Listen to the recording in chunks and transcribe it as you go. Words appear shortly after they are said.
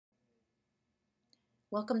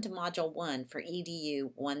Welcome to Module 1 for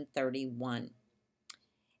EDU 131.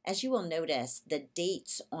 As you will notice, the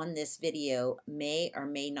dates on this video may or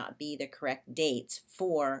may not be the correct dates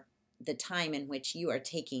for the time in which you are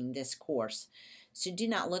taking this course. So do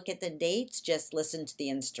not look at the dates, just listen to the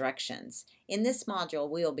instructions. In this module,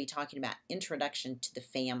 we will be talking about Introduction to the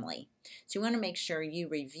Family. So you want to make sure you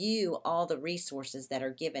review all the resources that are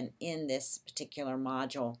given in this particular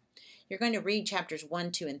module. You're going to read chapters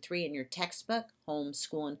 1, 2, and 3 in your textbook, Home,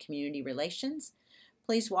 School, and Community Relations.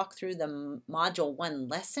 Please walk through the Module 1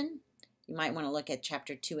 lesson. You might want to look at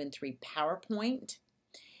chapter 2 and 3 PowerPoint.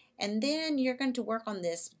 And then you're going to work on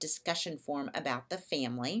this discussion form about the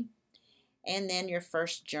family. And then your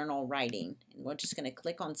first journal writing. And we're just going to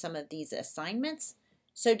click on some of these assignments.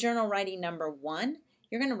 So journal writing number 1,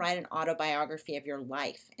 you're going to write an autobiography of your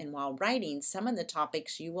life. And while writing, some of the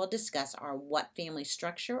topics you will discuss are: what family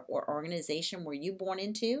structure or organization were you born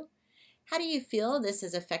into? How do you feel this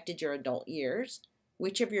has affected your adult years?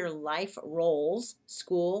 Which of your life roles,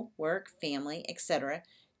 school, work, family, etc.,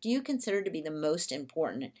 do you consider to be the most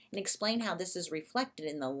important? And explain how this is reflected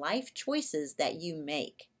in the life choices that you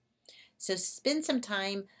make. So spend some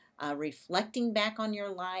time reflecting back on your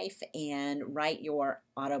life and write your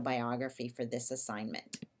autobiography for this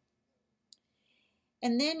assignment.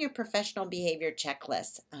 And then your professional behavior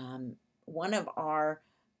checklist. One of our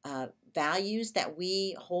values that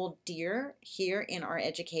we hold dear here in our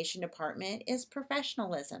education department is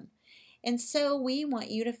professionalism. And so we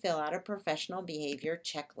want you to fill out a professional behavior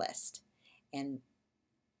checklist. And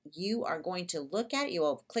you are going to look at it. You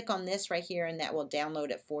will click on this right here and that will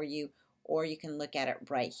download it for you, or you can look at it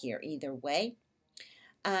right here, either way.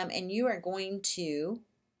 And you are going to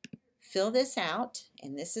fill this out,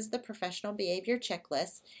 and this is the professional behavior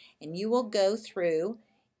checklist, and you will go through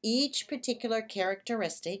each particular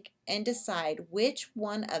characteristic and decide which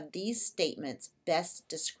one of these statements best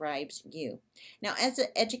describes you. Now, as an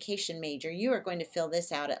education major, you are going to fill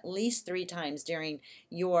this out at least 3 times during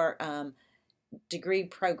your degree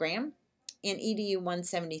program. In EDU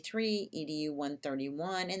 173, EDU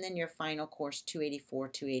 131, and then your final course 284,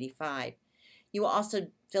 285. You will also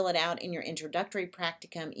fill it out in your introductory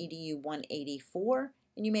practicum EDU 184,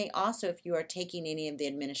 and you may also, if you are taking any of the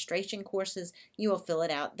administration courses, you will fill it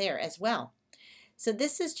out there as well. So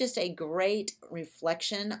this is just a great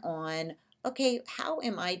reflection on, okay, how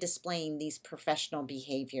am I displaying these professional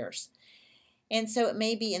behaviors? And so it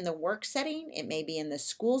may be in the work setting, it may be in the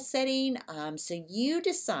school setting, so you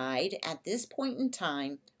decide at this point in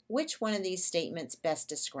time which one of these statements best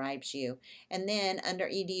describes you. And then under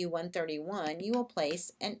EDU 131, you will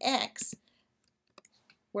place an X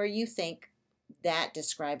where you think that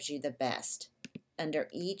describes you the best under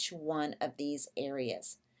each one of these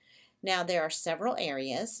areas. Now there are several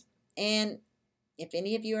areas, and if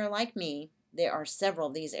any of you are like me, there are several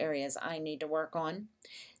of these areas I need to work on.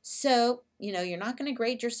 So, you're not going to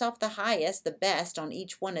grade yourself the highest, the best on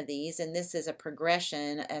each one of these, and this is a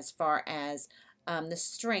progression as far as the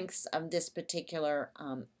strengths of this particular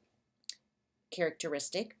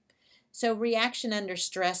characteristic. So reaction under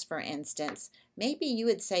stress, for instance, maybe you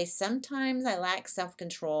would say, sometimes I lack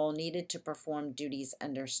self-control needed to perform duties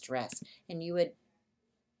under stress, and you would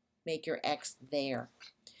make your X there.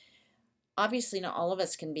 Obviously, not all of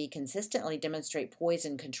us can consistently demonstrate poise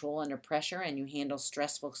and control under pressure, and you handle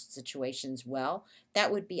stressful situations well.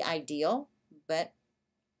 That would be ideal, but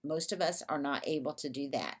most of us are not able to do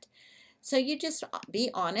that. So you just be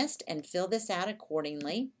honest and fill this out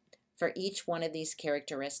accordingly for each one of these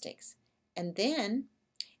characteristics. And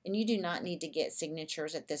you do not need to get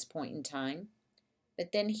signatures at this point in time,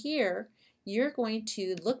 but then here, you're going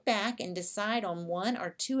to look back and decide on 1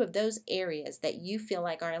 or 2 of those areas that you feel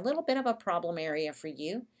like are a little bit of a problem area for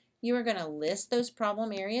you. You are going to list those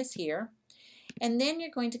problem areas here, and then you're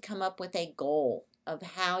going to come up with a goal of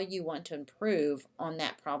how you want to improve on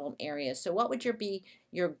that problem area. So what would be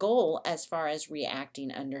your goal as far as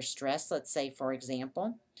reacting under stress? Let's say, for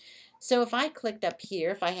example, so if I clicked up here,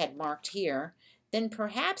 if I had marked here, then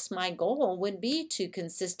perhaps my goal would be to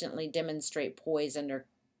consistently demonstrate poise under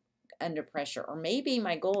pressure. Or maybe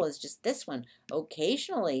my goal is just this one: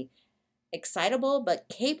 occasionally excitable but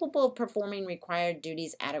capable of performing required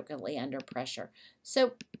duties adequately under pressure.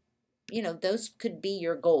 So, those could be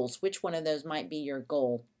your goals. Which one of those might be your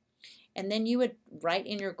goal? And then you would write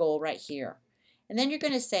in your goal right here. And then you're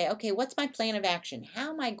going to say, okay, what's my plan of action? How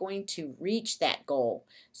am I going to reach that goal?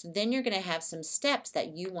 So then you're going to have some steps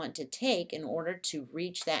that you want to take in order to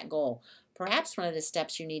reach that goal. Perhaps one of the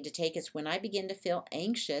steps you need to take is, when I begin to feel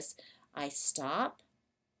anxious, I stop,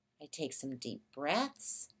 I take some deep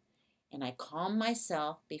breaths, and I calm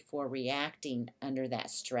myself before reacting under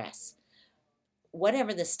that stress.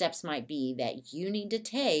 whatever the steps might be that you need to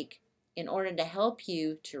take in order to help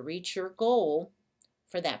you to reach your goal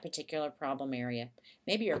for that particular problem area.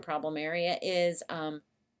 Maybe your problem area is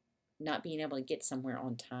not being able to get somewhere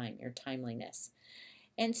on time, your timeliness.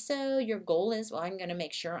 And so your goal is, well, I'm going to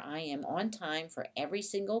make sure I am on time for every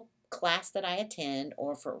single class that I attend,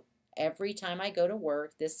 or for every time I go to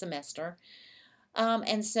work this semester.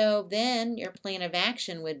 And so then your plan of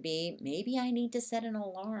action would be, maybe I need to set an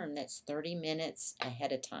alarm that's 30 minutes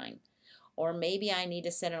ahead of time. Or maybe I need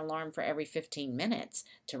to set an alarm for every 15 minutes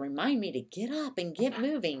to remind me to get up and get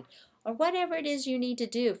moving. Or whatever it is you need to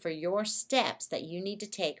do for your steps that you need to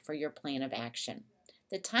take for your plan of action.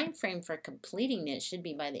 The time frame for completing it should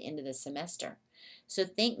be by the end of the semester. So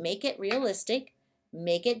make it realistic,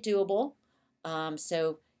 make it doable.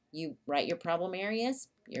 So you write your problem areas,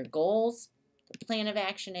 your goals, the plan of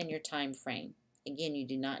action, and your time frame. Again, you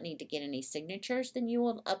do not need to get any signatures, then you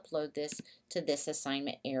will upload this to this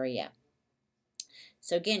assignment area.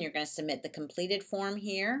 So again, you're going to submit the completed form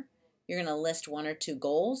here. You're going to list 1 or 2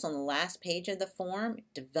 goals on the last page of the form,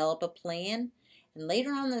 develop a plan, and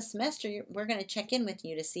later on in the semester, we're going to check in with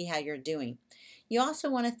you to see how you're doing. You also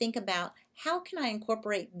want to think about, how can I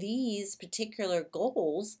incorporate these particular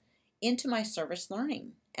goals into my service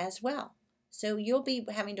learning as well? So you'll be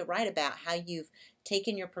having to write about how you've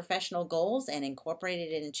taken your professional goals and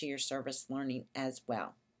incorporated it into your service learning as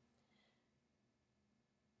well.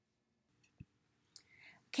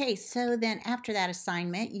 Okay, so then after that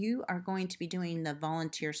assignment, you are going to be doing the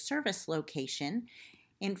volunteer service location.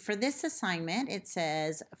 And for this assignment, it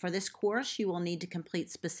says, for this course, you will need to complete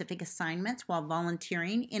specific assignments while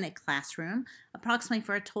volunteering in a classroom, approximately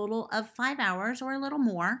for a total of 5 hours or a little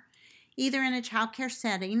more, either in a child care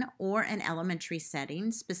setting or an elementary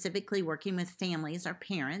setting, specifically working with families or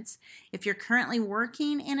parents. If you're currently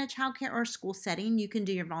working in a child care or school setting, you can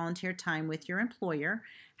do your volunteer time with your employer.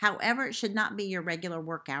 However, it should not be your regular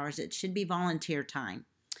work hours. It should be volunteer time.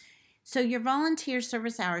 So your volunteer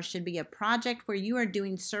service hours should be a project where you are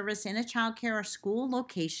doing service in a child care or school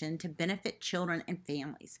location to benefit children and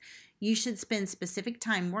families. You should spend specific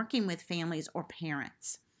time working with families or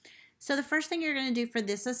parents. So the first thing you're going to do for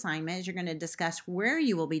this assignment is you're going to discuss where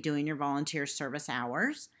you will be doing your volunteer service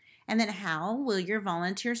hours, and then how will your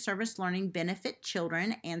volunteer service learning benefit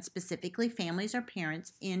children and specifically families or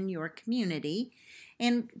parents in your community.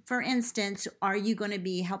 And for instance, are you going to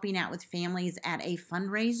be helping out with families at a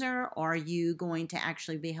fundraiser, or are you going to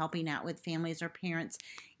actually be helping out with families or parents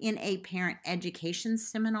in a parent education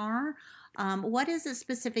seminar? What is it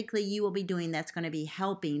specifically you will be doing that's going to be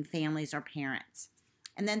helping families or parents?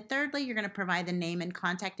 And then thirdly, you're going to provide the name and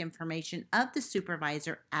contact information of the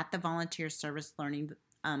supervisor at the volunteer service learning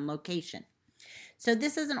location. So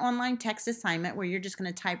this is an online text assignment where you're just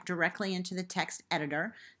going to type directly into the text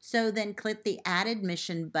editor. So then click the add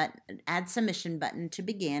submission button to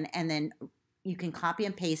begin, and then you can copy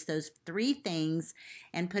and paste those 3 things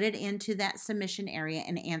and put it into that submission area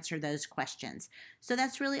and answer those questions. So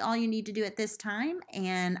that's really all you need to do at this time,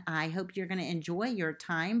 and I hope you're going to enjoy your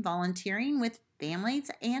time volunteering with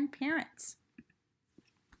families and parents.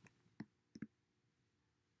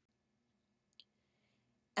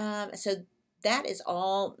 So that is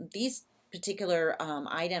all. These particular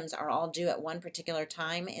items are all due at one particular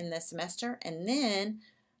time in the semester, and then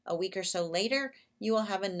a week or so later, you will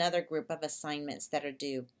have another group of assignments that are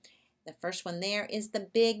due. The first one there is the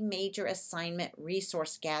big major assignment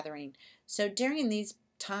resource gathering. So during these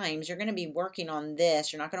times, you're going to be working on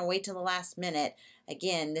this. You're not going to wait till the last minute.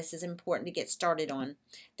 Again, this is important to get started on.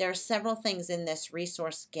 There are several things in this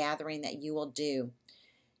resource gathering that you will do.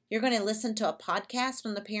 You're going to listen to a podcast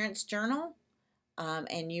from the Parents Journal,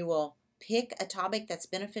 and you will pick a topic that's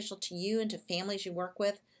beneficial to you and to families you work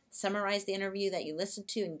with, summarize the interview that you listened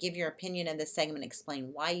to, and give your opinion of the segment,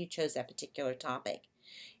 explain why you chose that particular topic.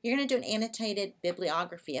 You're going to do an annotated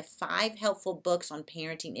bibliography of 5 helpful books on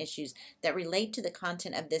parenting issues that relate to the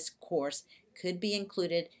content of this course, could be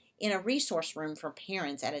included in a resource room for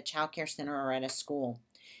parents at a child care center or at a school.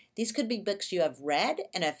 These could be books you have read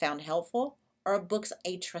and have found helpful, or books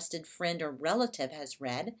a trusted friend or relative has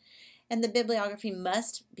read. And the bibliography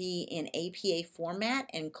must be in APA format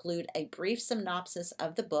and include a brief synopsis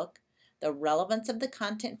of the book, the relevance of the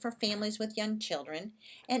content for families with young children,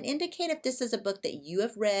 and indicate if this is a book that you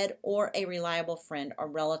have read or a reliable friend or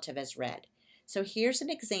relative has read. So here's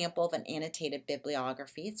an example of an annotated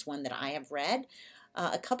bibliography. It's one that I have read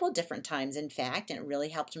a couple of different times, in fact, and it really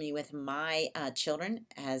helped me with my children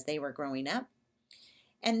as they were growing up.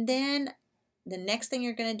 And then the next thing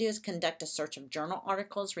you're going to do is conduct a search of journal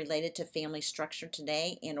articles related to family structure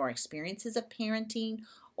today and or experiences of parenting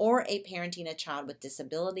or a parenting a child with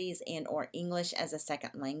disabilities and or English as a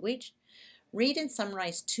second language. Read and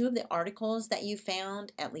summarize 2 of the articles that you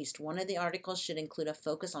found. At least one of the articles should include a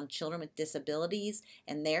focus on children with disabilities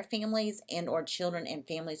and their families and or children and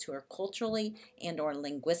families who are culturally and or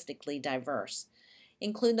linguistically diverse.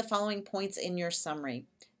 Include the following points in your summary.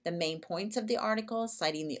 The main points of the article,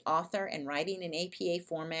 citing the author and writing in APA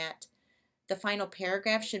format. The final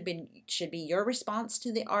paragraph should be your response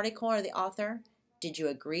to the article or the author. Did you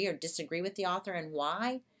agree or disagree with the author and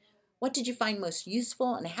why? What did you find most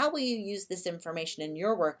useful, and how will you use this information in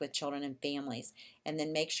your work with children and families? And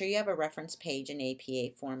then make sure you have a reference page in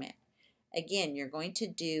APA format. Again, you're going to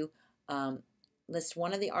do list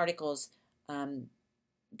one of the articles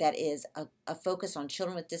that is a focus on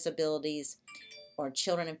children with disabilities or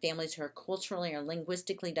children and families who are culturally or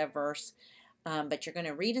linguistically diverse. But you're going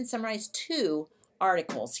to read and summarize 2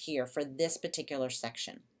 articles here for this particular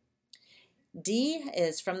section. D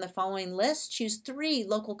is from the following list, choose 3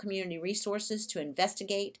 local community resources to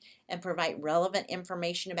investigate and provide relevant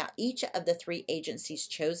information about each of the 3 agencies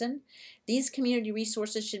chosen. These community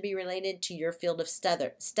resources should be related to your field of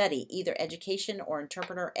study, either education or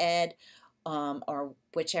interpreter ed, or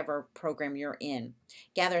whichever program you're in.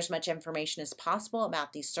 Gather as much information as possible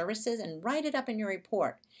about these services and write it up in your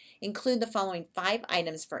report. Include the following 5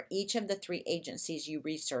 items for each of the 3 agencies you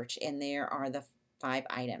research, and there are the 5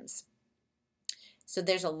 items. So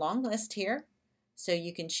there's a long list here, so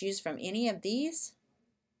you can choose from any of these.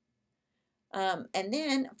 And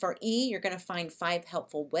then for E, you're going to find 5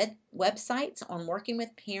 helpful websites on working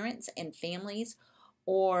with parents and families,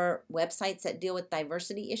 or websites that deal with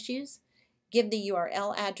diversity issues. Give the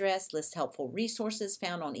URL address, list helpful resources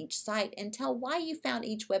found on each site, and tell why you found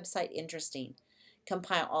each website interesting.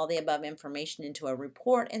 Compile all the above information into a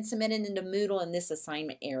report and submit it into Moodle in this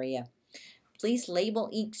assignment area. Please label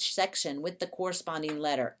each section with the corresponding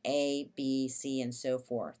letter, A, B, C, and so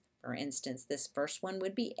forth. For instance, this first one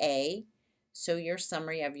would be A, so your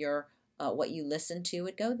summary of your what you listened to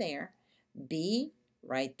would go there. B,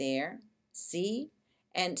 right there. C,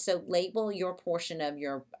 and so label your portion of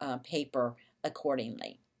your paper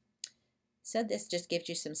accordingly. So this just gives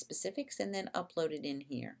you some specifics, and then upload it in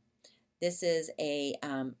here. This is a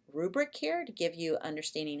rubric here to give you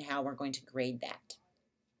understanding how we're going to grade that.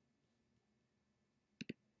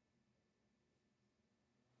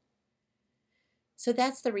 So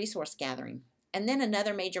that's the resource gathering. And then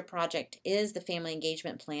another major project is the family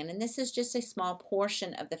engagement plan, and this is just a small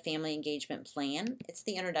portion of the family engagement plan. It's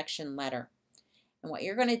the introduction letter. And what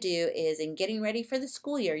you're going to do is, in getting ready for the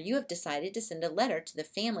school year, you have decided to send a letter to the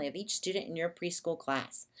family of each student in your preschool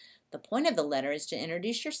class. The point of the letter is to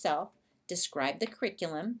introduce yourself, describe the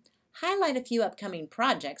curriculum, highlight a few upcoming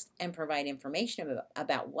projects, and provide information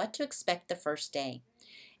about what to expect the first day.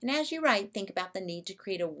 And as you write, think about the need to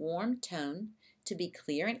create a warm tone, to be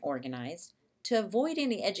clear and organized, to avoid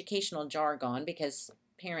any educational jargon because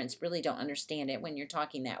parents really don't understand it when you're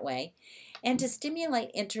talking that way, and to stimulate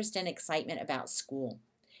interest and excitement about school.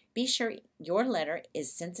 Be sure your letter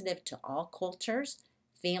is sensitive to all cultures,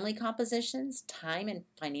 family compositions, time and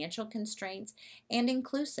financial constraints, and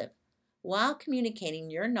inclusive, while communicating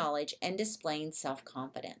your knowledge and displaying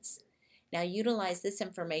self-confidence. Now utilize this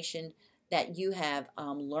information that you have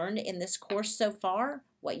learned in this course so far,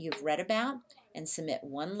 what you've read about, and submit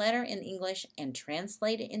 1 letter in English and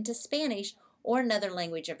translate it into Spanish or another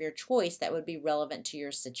language of your choice that would be relevant to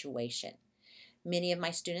your situation. Many of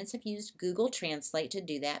my students have used Google Translate to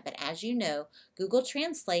do that, but as you know, Google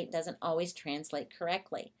Translate doesn't always translate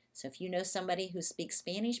correctly. So if you know somebody who speaks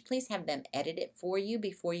Spanish, please have them edit it for you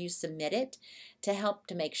before you submit it to help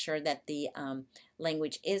to make sure that the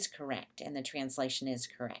language is correct and the translation is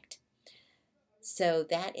correct. So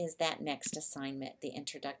that is that next assignment, the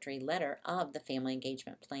introductory letter of the family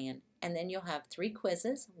engagement plan. And then you'll have 3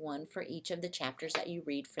 quizzes, 1 for each of the chapters that you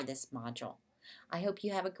read for this module. I hope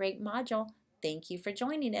you have a great module. Thank you for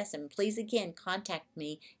joining us, and please again contact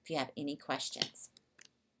me if you have any questions.